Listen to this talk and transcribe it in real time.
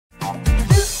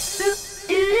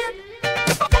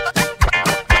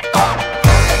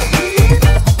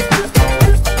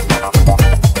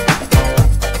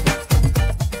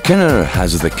Kenner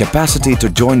has the capacity to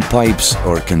join pipes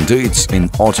or conduits in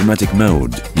automatic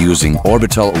mode using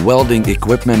Orbital welding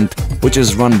equipment, which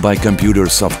is run by computer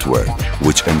software,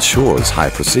 which ensures high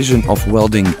precision of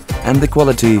welding and the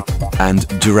quality and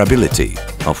durability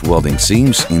of welding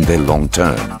seams in the long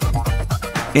term.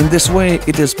 In this way,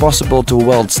 it is possible to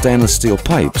weld stainless steel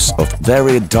pipes of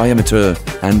varied diameter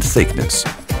and thickness.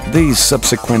 These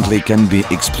subsequently can be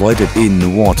exploited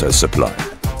in water supply,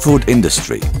 food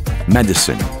industry,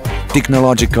 medicine,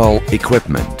 technological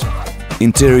equipment,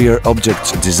 interior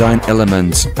objects, design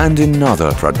elements, and in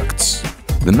other products.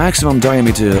 The maximum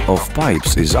diameter of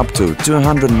pipes is up to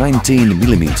 219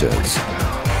 millimeters.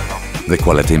 The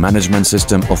quality management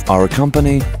system of our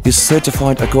company is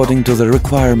certified according to the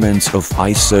requirements of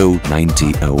ISO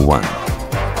 9001.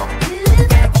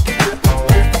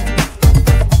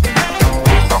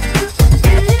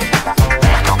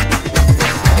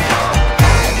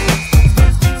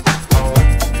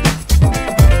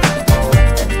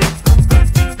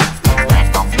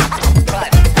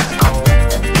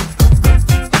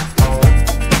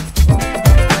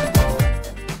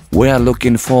 We are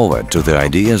looking forward to the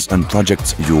ideas and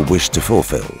projects you wish to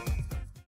fulfill.